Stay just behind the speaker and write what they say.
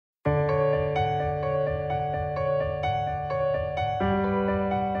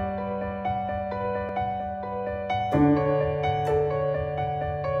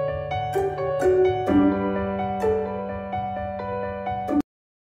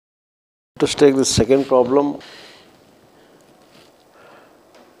Let's take the second problem.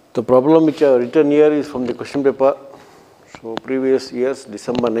 The problem which I have written here is from the question paper. So previous years,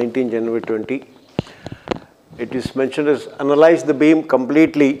 December 19, January 20. It is mentioned as analyze the beam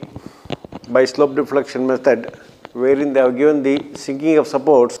completely by slope deflection method, wherein they have given the sinking of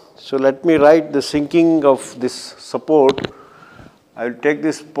supports. So let me write the sinking of this support. I will take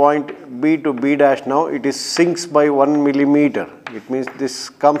this point B to B dash now. It is sinks by 1 millimeter. It means this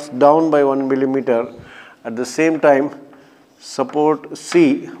comes down by 1 millimeter. At the same time, support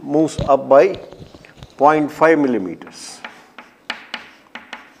C moves up by 0.5 millimeters.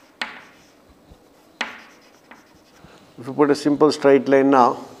 If you put a simple straight line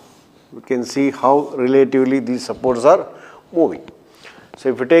now, we can see how relatively these supports are moving. So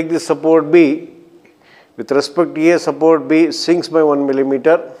if you take this support B, with respect to A, support B sinks by 1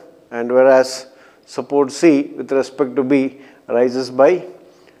 millimeter, and whereas support C with respect to B rises by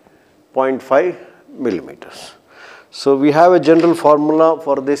 0.5 millimeters. So we have a general formula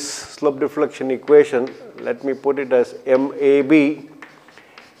for this slope deflection equation. Let me put it as MAB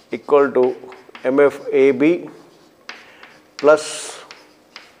equal to MFAB plus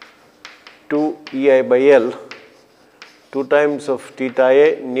 2 EI by L, 2 times of theta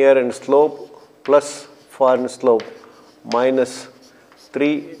A near end slope plus far end slope minus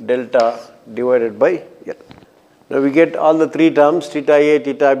 3 delta divided by L. Now we get all the 3 terms, theta A,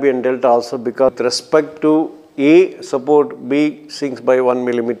 theta B and delta also, because with respect to A, support B sinks by 1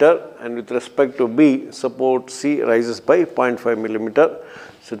 millimeter, and with respect to B, support C rises by 0.5 millimeter.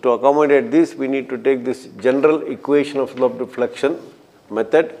 So to accommodate this, we need to take this general equation of slope deflection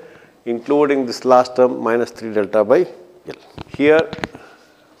method, including this last term minus 3 delta by L. Here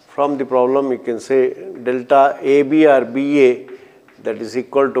from the problem you can say delta AB or BA, that is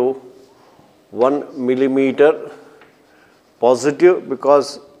equal to 1 millimeter positive,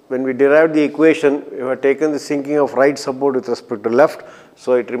 because when we derived the equation, we have taken the sinking of right support with respect to left,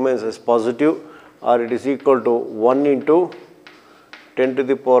 so it remains as positive, or it is equal to 1 into 10 to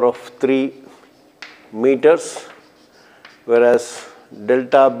the power of 3 meters, whereas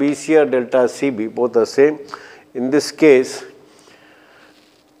delta BC or delta CB both are same. In this case,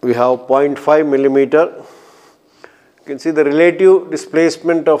 we have 0.5 millimeter. You can see the relative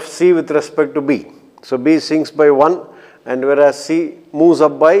displacement of C with respect to B. So B sinks by 1, and whereas C moves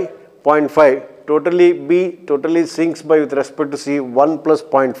up by 0.5. Totally B totally sinks by with respect to C 1 plus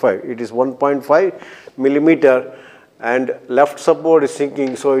 0.5. It is 1.5 millimeter, and left support is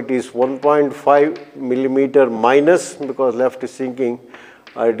sinking, so it is 1.5 millimeter minus, because left is sinking,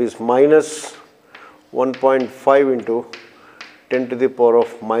 it is minus 1.5 into 10 to the power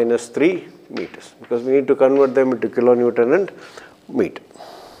of minus 3 meters, because we need to convert them into kilonewton and meter.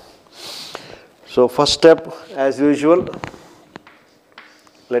 So first step, as usual,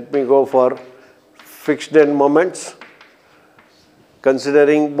 let me go for fixed end moments,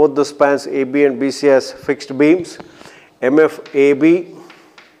 considering both the spans AB and BC as fixed beams. MFAB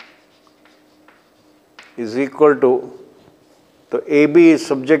is equal to, the AB is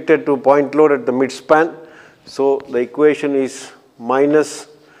subjected to point load at the midspan, so the equation is minus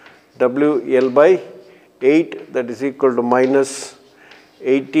WL by 8, that is equal to minus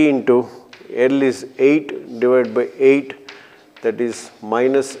 80 into L is 8 divided by 8, that is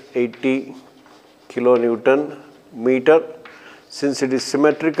minus 80 kilonewton meter. Since it is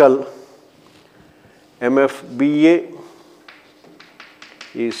symmetrical, MFBA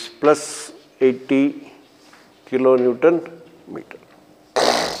is plus 80 kilonewton meter.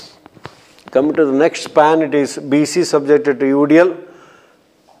 Coming to the next span, it is BC subjected to UDL.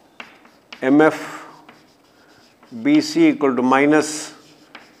 MFBC equal to minus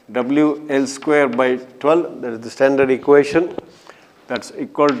WL square by 12, that is the standard equation. That's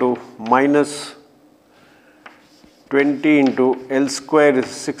equal to minus 20 into L square is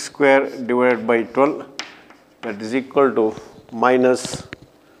 6 square divided by 12, that is equal to minus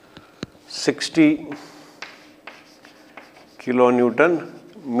 60 kilonewton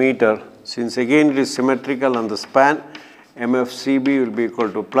meter. Since again it is symmetrical on the span, MFCB will be equal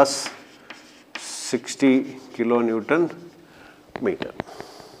to plus 60 kilonewton meter.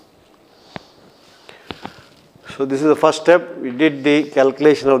 So this is the first step. We did the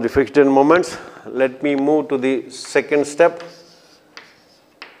calculation of the fixed end moments. Let me move to the second step,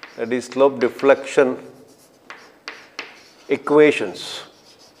 that is slope deflection equations.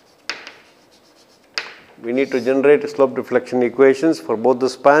 We need to generate slope deflection equations for both the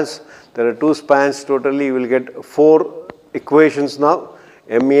spans. There are 2 spans, totally you will get 4 equations now,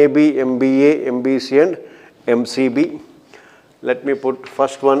 MAB, MBA, MBC and MCB. Let me put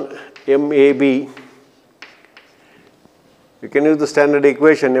first one, MAB You can use the standard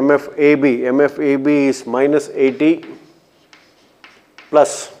equation MFAB. MFAB is minus 80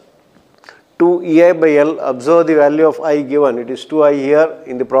 plus 2 EI by L. Observe the value of I given. It is 2I here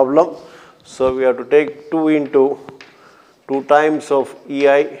in the problem. So we have to take 2 into 2 times of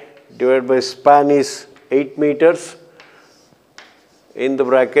EI divided by span is 8 meters. In the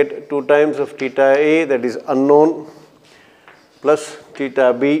bracket 2 times of theta A, that is unknown, plus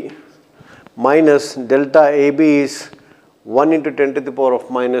theta B minus delta AB is 1 into 10 to the power of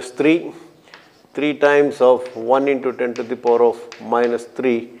minus 3. 3 times of 1 into 10 to the power of minus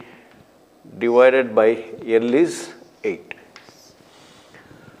 3 divided by L is 8.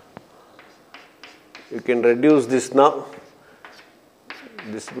 You can reduce this now.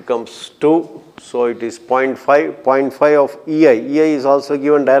 This becomes 2. So it is 0.5. 0.5 of EI. EI is also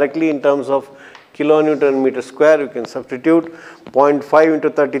given directly in terms of kilonewton meter square. You can substitute 0.5 into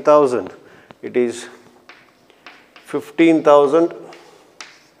 30,000. It is 15,000.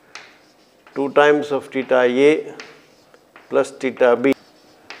 2 times of theta A plus theta B.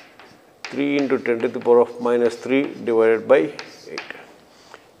 3 into 10 to the power of minus 3 divided by 8.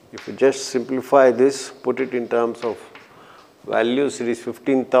 If you just simplify this, put it in terms of values, it is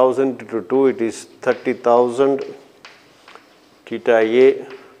 15,000 into 2, it is 30,000 theta A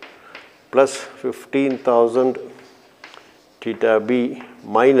plus 15,000 theta B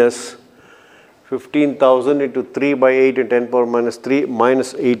minus 15,000 into 3 by 8 and 10 power minus 3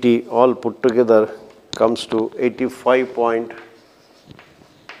 minus 80, all put together comes to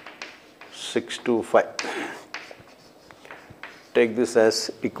 85.625. Take this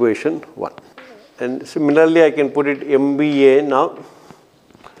as equation 1. And similarly, I can put it MBA now.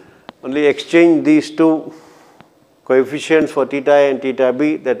 Only exchange these two coefficients for theta A and theta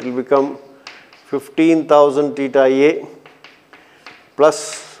B, that will become 15,000 theta A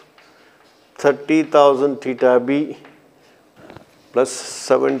plus 30,000 theta B plus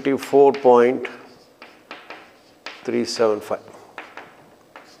 74.375.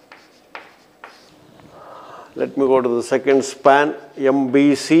 Let me go to the second span,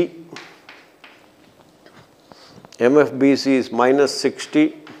 MBC. MFBC is minus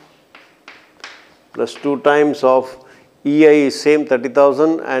 60 plus 2 times of EI is same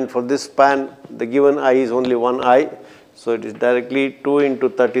 30,000, and for this span the given I is only 1 I. So it is directly 2 into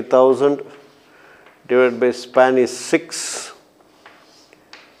 30,000 divided by span is 6.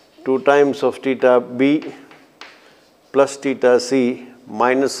 2 times of theta B plus theta C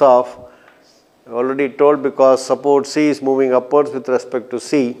minus of, I already told, because support C is moving upwards with respect to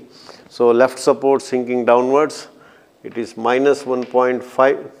C. So left support sinking downwards. It is minus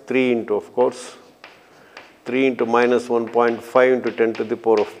 1.5, 3 into, of course, 3 into minus 1.5 into 10 to the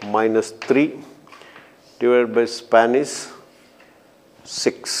power of minus 3 divided by span is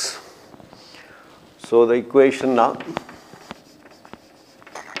 6. So the equation now,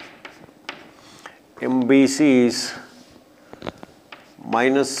 MBC is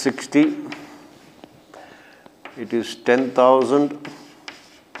minus 60, it is 10,000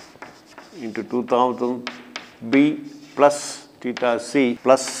 into 2,000 B plus theta C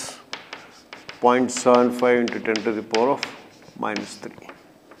plus 0.75 into 10 to the power of minus 3.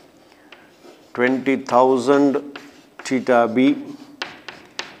 20,000 theta B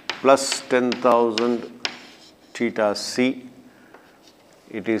plus 10,000 theta C,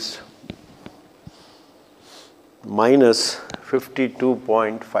 it is minus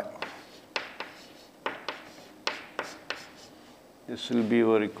 52.5. This will be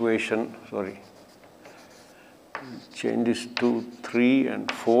your equation, sorry. Change this to 3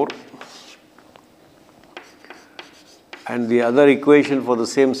 and 4. And the other equation for the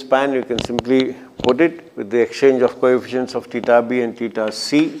same span, you can simply put it with the exchange of coefficients of theta B and theta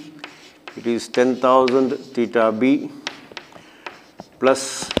C. It is 10,000 theta B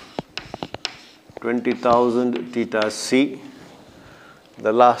plus 20,000 theta C.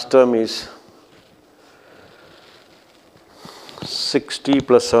 The last term is 60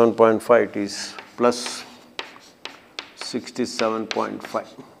 plus 7.5, it is plus 67.5.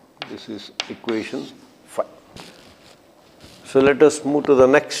 This is equation 5. So let us move to the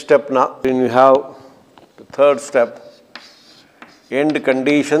next step now. When you have the third step, end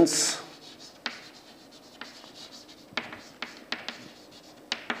conditions.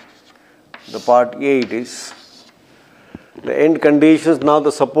 The part A it is. The end conditions, now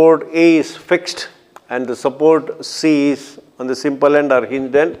the support A is fixed and the support C is on the simple end or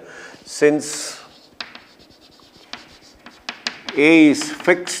hinged end. Since A is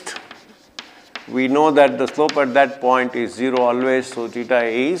fixed, we know that the slope at that point is 0 always, so theta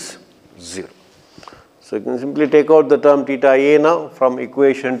A is 0. So you can simply take out the term theta A now. From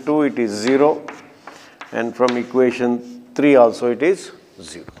equation 2 it is 0, and from equation 3 also it is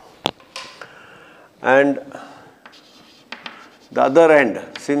 0. And the other end,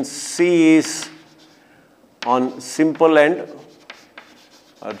 since C is on simple end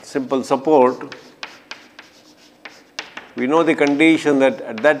or simple support, we know the condition that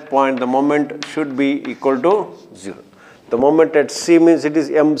at that point the moment should be equal to 0. The moment at C means it is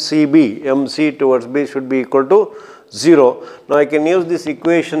MCB, MC towards B should be equal to 0. Now I can use this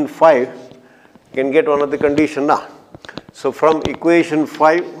equation 5, I can get one of the condition now. So from equation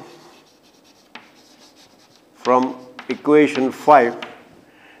 5,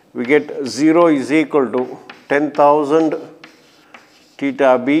 we get 0 is equal to 10,000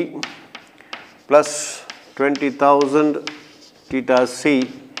 theta B plus 20,000 theta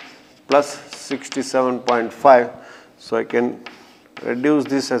C plus 67.5. So I can reduce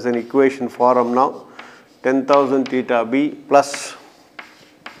this as an equation form now. 10,000 theta B plus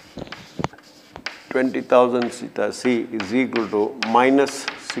 20,000 theta C is equal to minus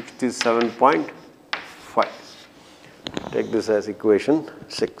 67.5. Take this as equation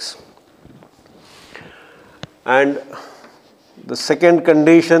 6. And the second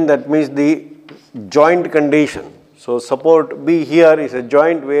condition, that means the joint condition. So support B here is a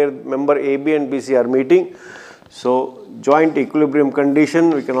joint where member AB and BC are meeting. So joint equilibrium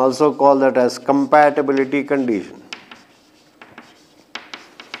condition, we can also call that as compatibility condition.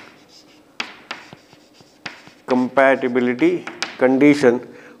 Compatibility condition.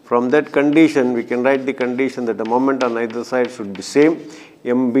 From that condition, we can write the condition that the moment on either side should be same.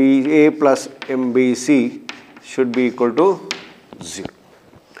 MBA plus MBC should be equal to 0.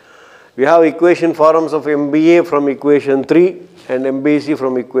 We have equation forms of MBA from equation 3 and MBC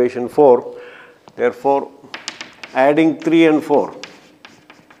from equation 4. Therefore, adding 3 and 4.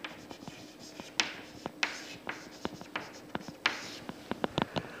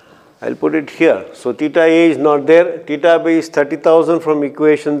 I'll put it here. So theta A is not there. Theta B is 30,000 from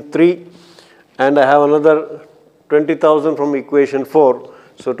equation 3 and I have another 20,000 from equation 4.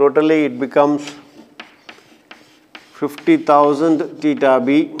 So totally it becomes 50,000 theta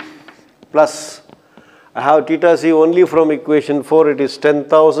B plus I have theta C only from equation 4, it is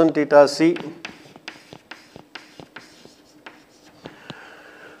 10,000 theta C.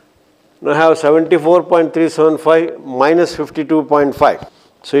 Now I have 74.375 minus 52.5.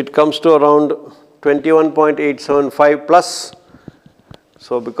 So it comes to around 21.875 plus.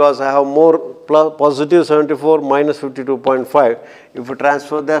 So because I have more positive 74 minus 52.5, if we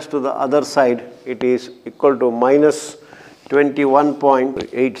transfer this to the other side, it is equal to minus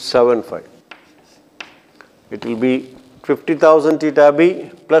 21.875. It will be 50,000 theta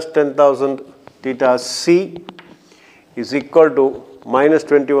B plus 10,000 theta C is equal to minus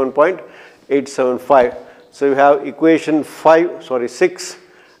 21.875. So you have equation 6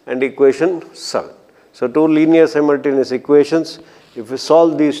 and equation 7. So two linear simultaneous equations. If we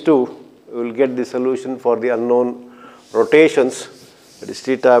solve these two, we will get the solution for the unknown rotations, that is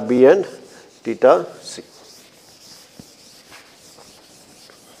theta B and theta C.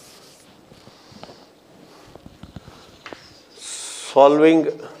 Solving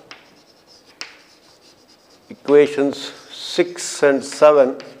equations 6 and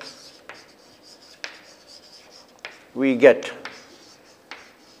 7, we get,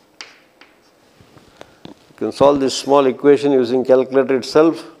 you can solve this small equation using calculator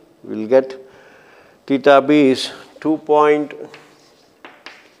itself. We will get theta B is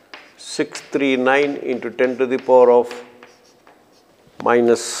 2.639 into 10 to the power of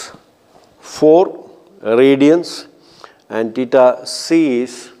minus 4 radians, and theta C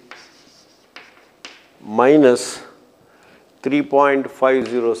is minus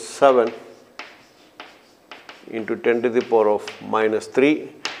 3.507 into 10 to the power of minus 3,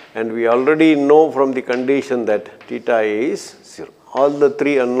 and we already know from the condition that theta A is 0. All the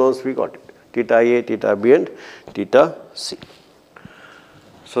three unknowns we got it, theta A, theta B and theta C.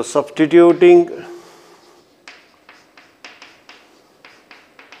 So substituting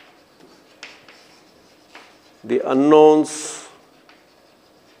the unknowns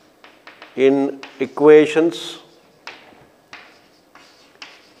in equations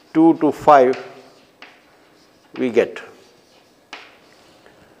 2 to 5, we get.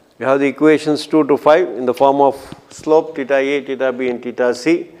 We have the equations 2 to 5 in the form of slope theta A, theta B and theta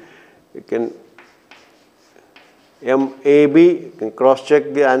C. You can MAB, you can cross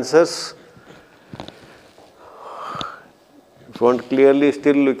check the answers. If you want clearly,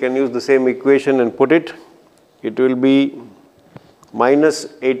 still you can use the same equation and put it. It will be minus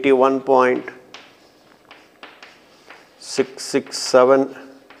 81.667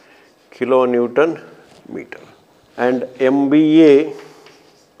 kilonewton meter. And MBA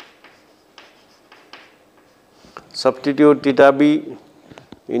substitute theta b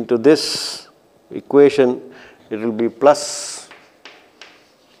into this equation, it will be plus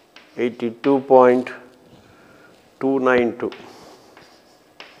 82.292.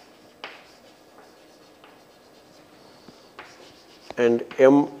 And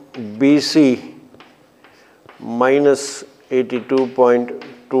MBC minus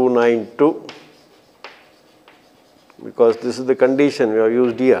 82.292, because this is the condition we have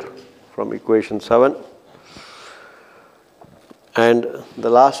used here from equation 7. And the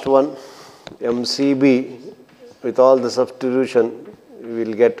last one, MCB, with all the substitution, we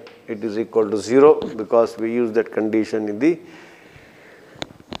will get it is equal to 0, because we use that condition in the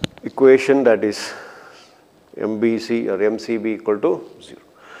equation, that is MBC or MCB equal to 0.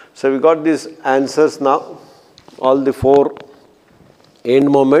 So we got these answers now, all the 4 end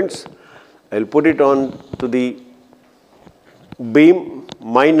moments. I will put it on to the beam.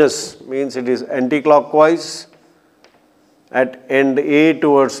 Minus means it is anti-clockwise at end A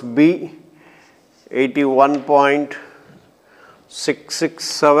towards B,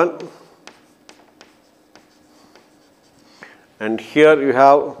 81.667. And here you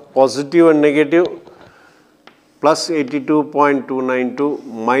have positive and negative, plus 82.292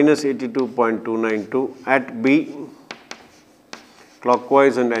 minus 82.292 at B,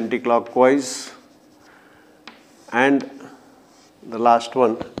 clockwise and anti-clockwise, and the last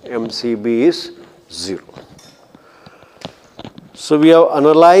one MCB is 0. So we have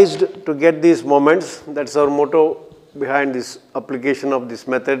analyzed to get these moments. That's our motto behind this application of this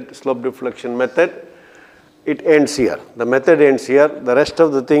method, slope deflection method. It ends here. The method ends here. The rest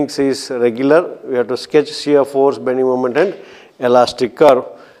of the things is regular. We have to sketch shear force, bending moment and elastic curve.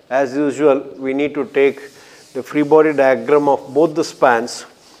 As usual, we need to take the free body diagram of both the spans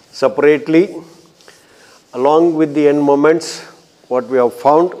separately along with the end moments, what we have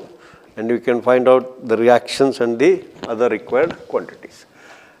found, and we can find out the reactions and the other required quantities.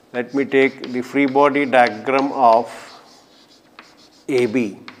 Let me take the free body diagram of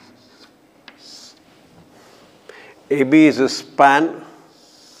AB. AB is a span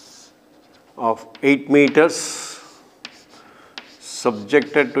of 8 meters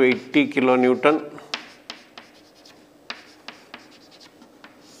subjected to 80 kilonewton.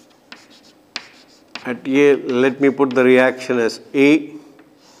 At A, let me put the reaction as A.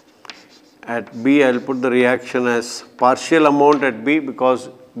 At B, I will put the reaction as partial amount at B, because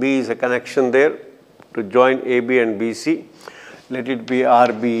B is a connection there to join AB and BC. Let it be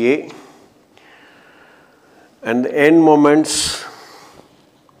RBA. And the end moments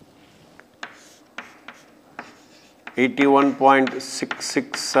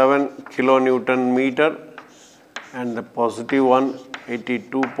 81.667 kilonewton meter, and the positive one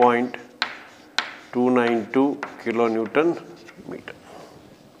 82.292 kilonewton meter.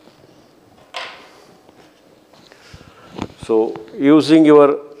 So using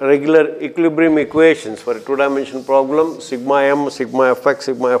your regular equilibrium equations for a 2-dimensional problem, sigma m, sigma fx,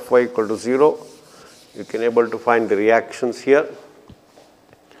 sigma fy equal to 0, you can able to find the reactions here.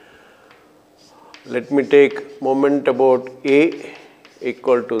 Let me take moment about A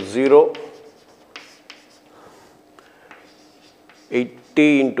equal to 0,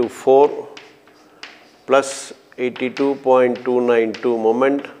 80 into 4 plus 82.292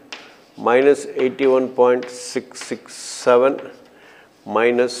 moment minus 81.667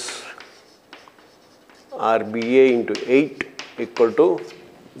 minus RBA into 8 equal to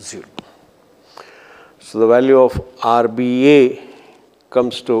 0. So the value of RBA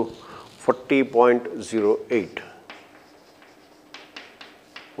comes to 40.08.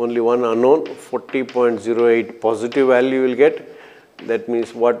 Only one unknown, 40.08 positive value you will get. That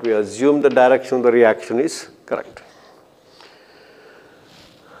means what we assume the direction of the reaction is correct.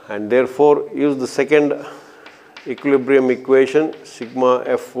 And therefore, use the second equilibrium equation,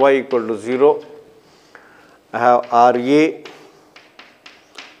 sigma Fy equal to 0. I have RA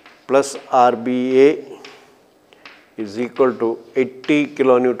plus RBA is equal to 80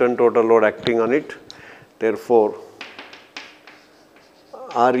 kilonewton total load acting on it. Therefore,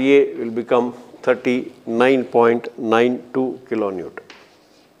 RA will become 39.92 kilonewton.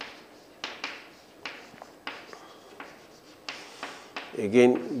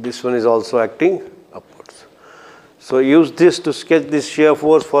 Again, this one is also acting upwards. So use this to sketch this shear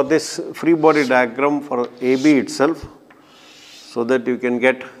force for this free body diagram for AB itself, so that you can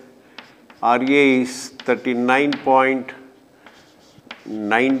get RA is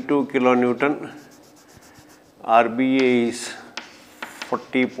 39.92 kilonewton, RBA is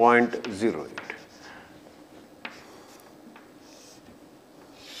 40.08.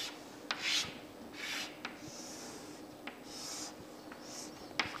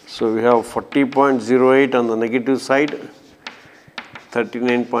 So we have 40.08 on the negative side,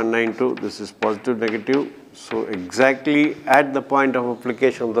 39.92, this is positive negative. So exactly at the point of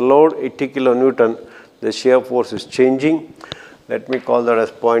application of the load, 80 kilonewton, the shear force is changing. Let me call that as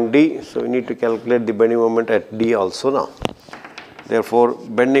point D. So we need to calculate the bending moment at D also now. Therefore,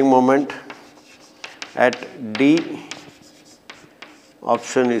 bending moment at D,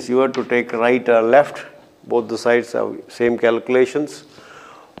 option is you have to take right or left. Both the sides have same calculations.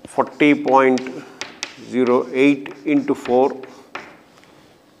 40.08 into 4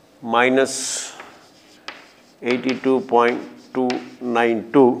 minus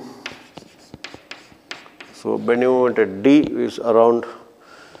 82.292. So bending moment at D is around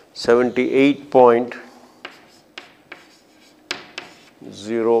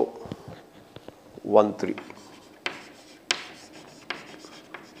 78.013.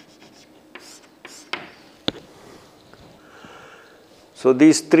 So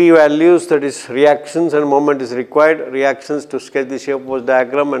these three values, that is reactions and moment is required. Reactions to sketch the shear force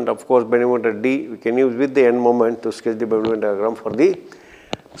diagram, and of course bending moment at D we can use with the end moment to sketch the bending moment diagram for the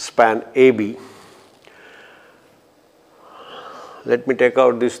span AB. Let me take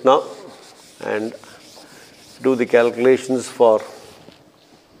out this now and do the calculations for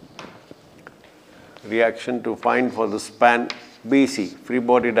reaction to find for the span BC, free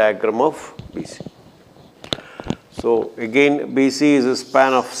body diagram of BC. So again BC is a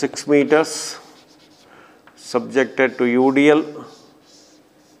span of 6 meters subjected to UDL.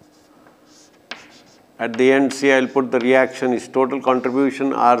 At the end, see, I will put the reaction is total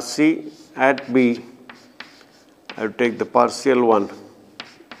contribution RC at B. I will take the partial one,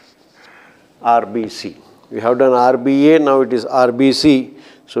 RBC. We have done RBA, now it is RBC.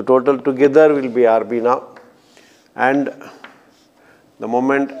 So total together will be RB now. And the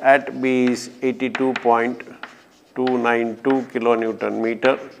moment at B is 82.292 kilonewton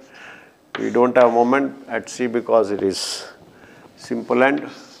meter. We don't have moment at C because it is simple end.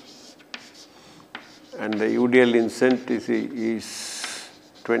 And the UDL instant is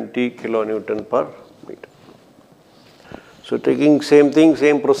 20 kilonewton per meter. So taking same thing,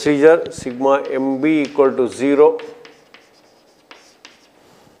 same procedure, sigma MB equal to 0.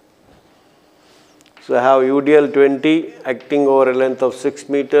 So I have UDL 20 acting over a length of 6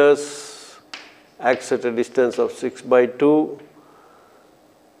 meters, acts at a distance of 6/2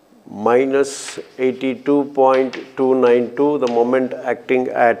 minus 82.292, the moment acting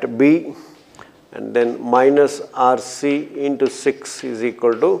at B, and then minus RC into 6 is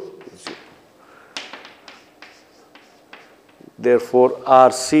equal to 0. Therefore,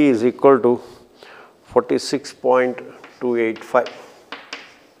 RC is equal to 46.285.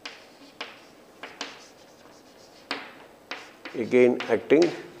 Again acting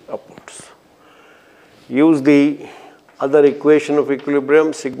upwards. Use the other equation of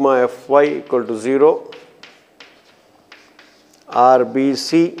equilibrium, sigma Fy equal to 0,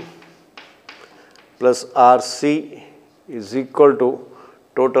 RBC plus RC is equal to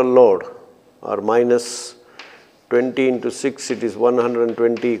total load, or minus 20 into 6, it is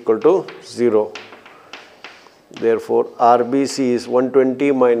 120 equal to 0. Therefore, RBC is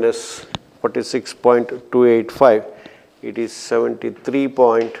 120 minus 46.285, it is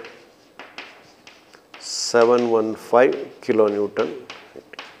 73.715 kilonewton.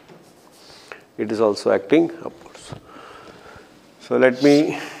 It is also acting upwards. So let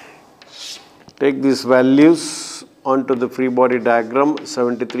me take these values onto the free body diagram.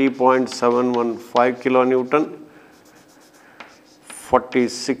 73.715 kilonewton,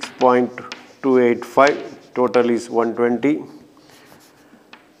 46.285, total is 120,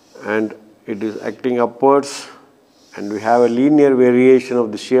 and it is acting upwards, and we have a linear variation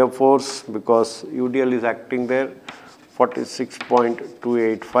of the shear force because UDL is acting there,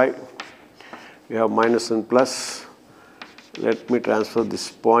 46.285. We have minus and plus. Let me transfer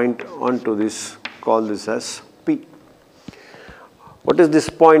this point onto this, call this as P. What is this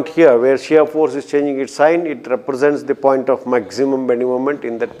point here where shear force is changing its sign? It represents the point of maximum bending moment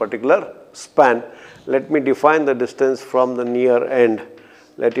in that particular span. Let me define the distance from the near end.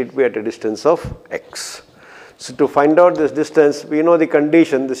 Let it be at a distance of x. So to find out this distance, we know the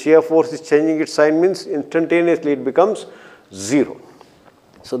condition, the shear force is changing its sign means instantaneously it becomes 0.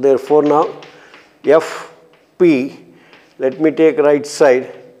 So therefore now Fp, let me take right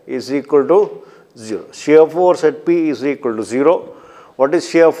side, is equal to 0. Shear force at P is equal to 0. What is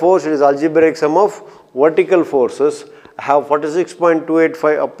shear force? It is algebraic sum of vertical forces. I have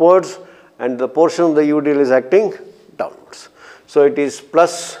 46.285 upwards and the portion of the UDL is acting downwards. So it is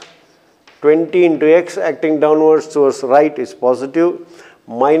plus 20 into x acting downwards towards right is positive,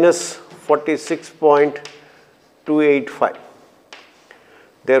 minus 46.285.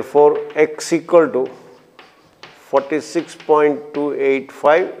 Therefore, x equal to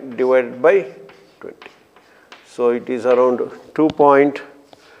 46.285 divided by 20. So, it is around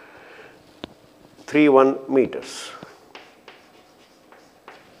 2.31 meters.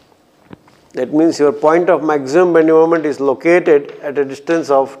 That means your point of maximum bending moment is located at a distance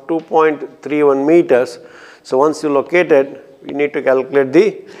of 2.31 meters. So, once you locate it, we need to calculate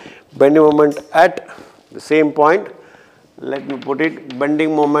the bending moment at the same point. Let me put it,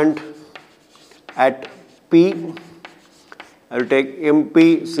 bending moment at P. I will take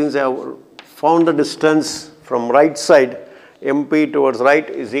MP, since I have found the distance from right side, MP towards right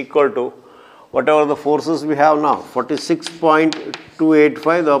is equal to whatever the forces we have now,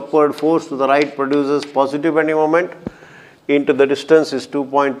 46.285, the upward force to the right produces positive bending moment, into the distance is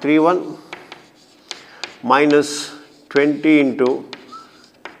 2.31 minus 20 into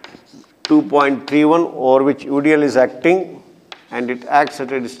 2.31, over which UDL is acting, and it acts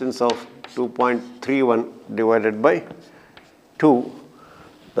at a distance of 2.31 divided by 2.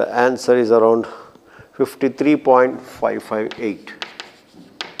 The answer is around 53.558.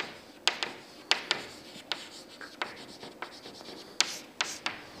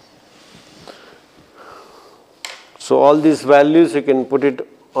 So, all these values you can put it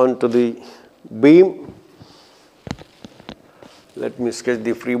onto the beam. Let me sketch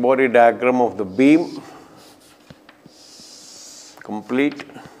the free body diagram of the beam. Complete.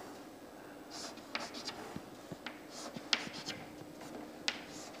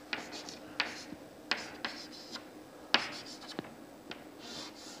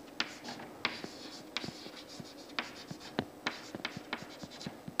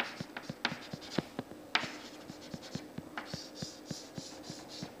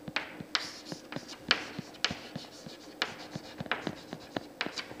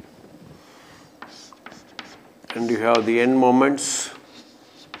 And you have the end moments,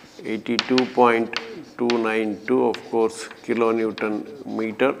 82.292, of course, kilonewton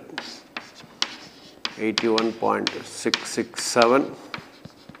meter, 81.667,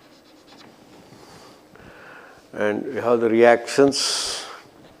 and you have the reactions.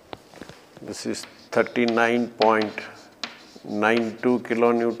 This is 39.92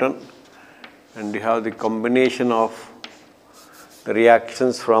 kilonewton, and you have the combination of the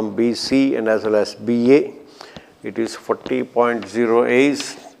reactions from BC and as well as BA. It is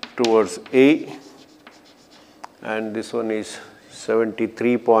 40.08 towards A, and this one is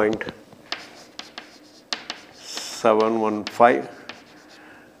 73.715,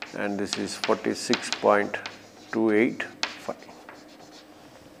 and this is 46.285.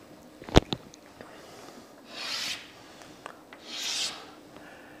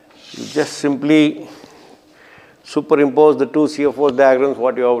 You just simply superimpose the two shear force diagrams,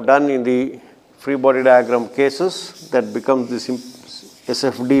 what you have done in the free body diagram cases, that becomes this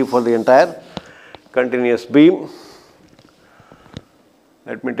SFD for the entire continuous beam.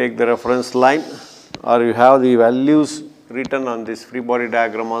 Let me take the reference line, or you have the values written on this free body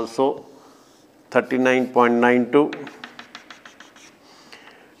diagram also. 39.92,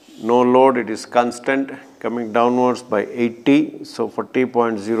 no load, it is constant, coming downwards by 80, so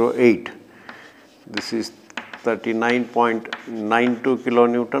 40.08. This is 39.92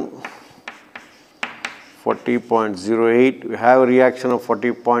 kilonewton. 40.08, we have a reaction of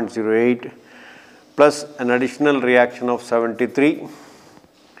 40.08 plus an additional reaction of 73,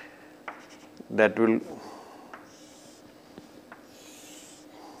 that will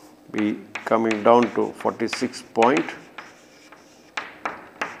be coming down to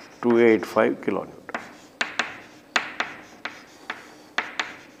 46.285 kilonewton.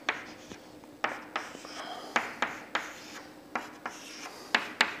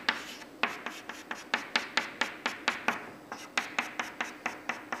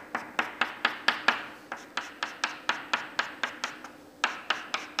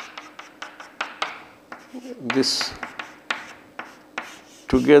 This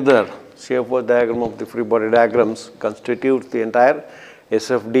together, shear force diagram of the free body diagrams, constitutes the entire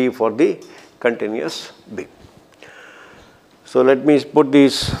SFD for the continuous beam. So, let me put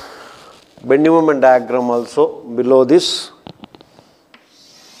this bending moment diagram also below this.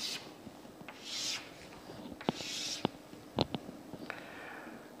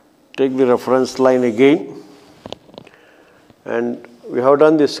 Take the reference line again, and we have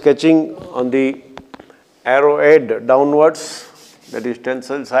done the sketching on the arrowhead downwards, that is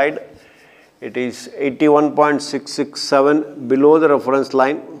tensile side. It is 81.667 below the reference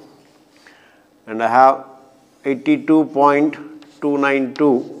line, and I have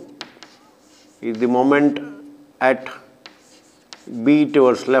 82.292 is the moment at B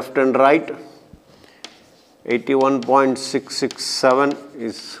towards left and right, 81.667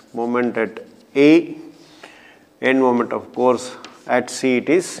 is moment at A, end moment of course at C it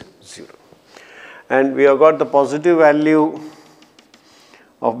is 0. And we have got the positive value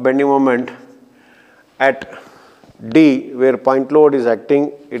of bending moment at D where point load is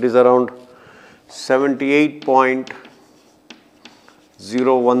acting, it is around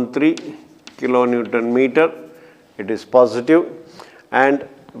 78.013 kilonewton meter, it is positive, and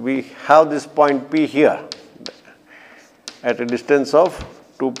we have this point P here at a distance of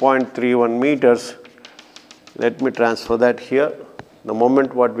 2.31 meters. Let me transfer that here. The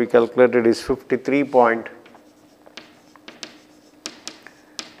moment what we calculated is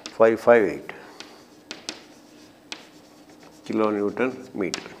 53.558 kilonewton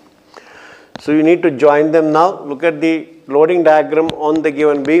meter. So you need to join them now. Look at the loading diagram on the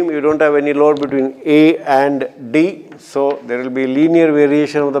given beam. You don't have any load between A and D. So there will be linear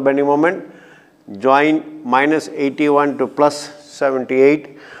variation of the bending moment. Join minus 81 to plus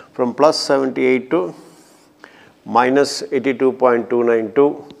 78, from plus 78 to minus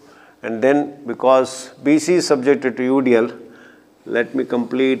 82.292, and then because BC is subjected to UDL, let me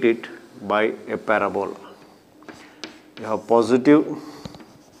complete it by a parabola. You have positive,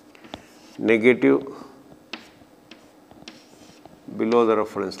 negative below the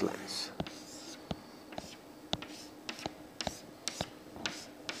reference lines.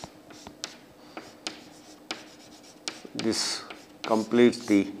 This completes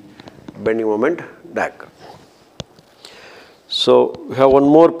the bending moment diagram. So we have one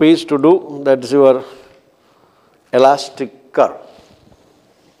more piece to do, that is your elastic curve.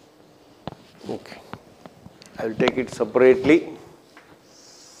 Okay, I will take it separately.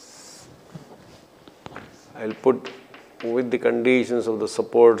 I will put with the conditions of the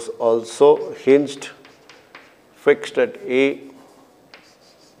supports also hinged, fixed at A,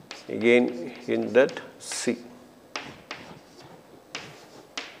 again hinged at C.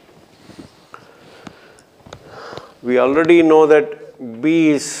 We already know that B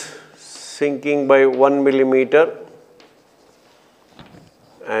is sinking by 1 millimeter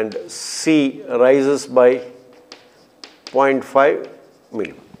and C rises by 0.5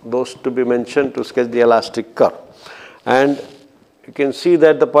 millimeter. Those to be mentioned to sketch the elastic curve. And you can see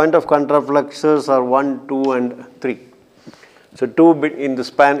that the point of contraflexures are 1, 2 and 3. So 2 in the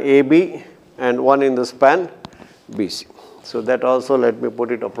span AB and 1 in the span BC. So that also let me put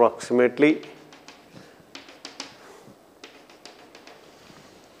it approximately.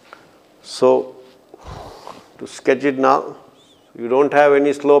 So to sketch it now, you don't have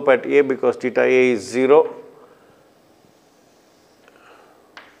any slope at A because theta A is 0.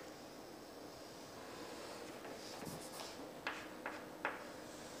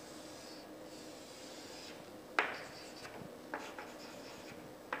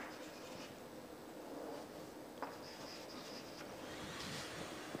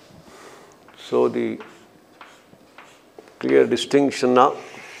 So the clear distinction now.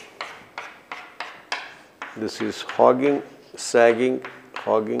 This is hogging, sagging,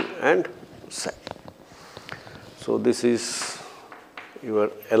 hogging and sagging. So this is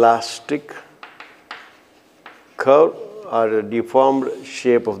your elastic curve or a deformed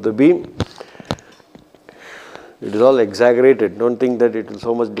shape of the beam. It is all exaggerated. Don't think that it will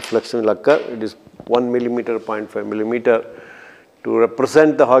so much deflection will occur. It is 1 millimeter, 0.5 millimeter. To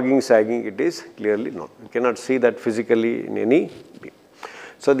represent the hogging, sagging, it is clearly known. You cannot see that physically in any beam.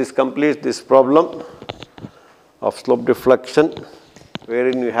 So this completes this problem of slope deflection,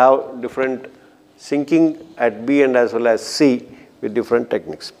 wherein you have different sinking at B and as well as C with different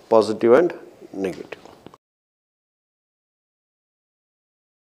techniques, positive and negative.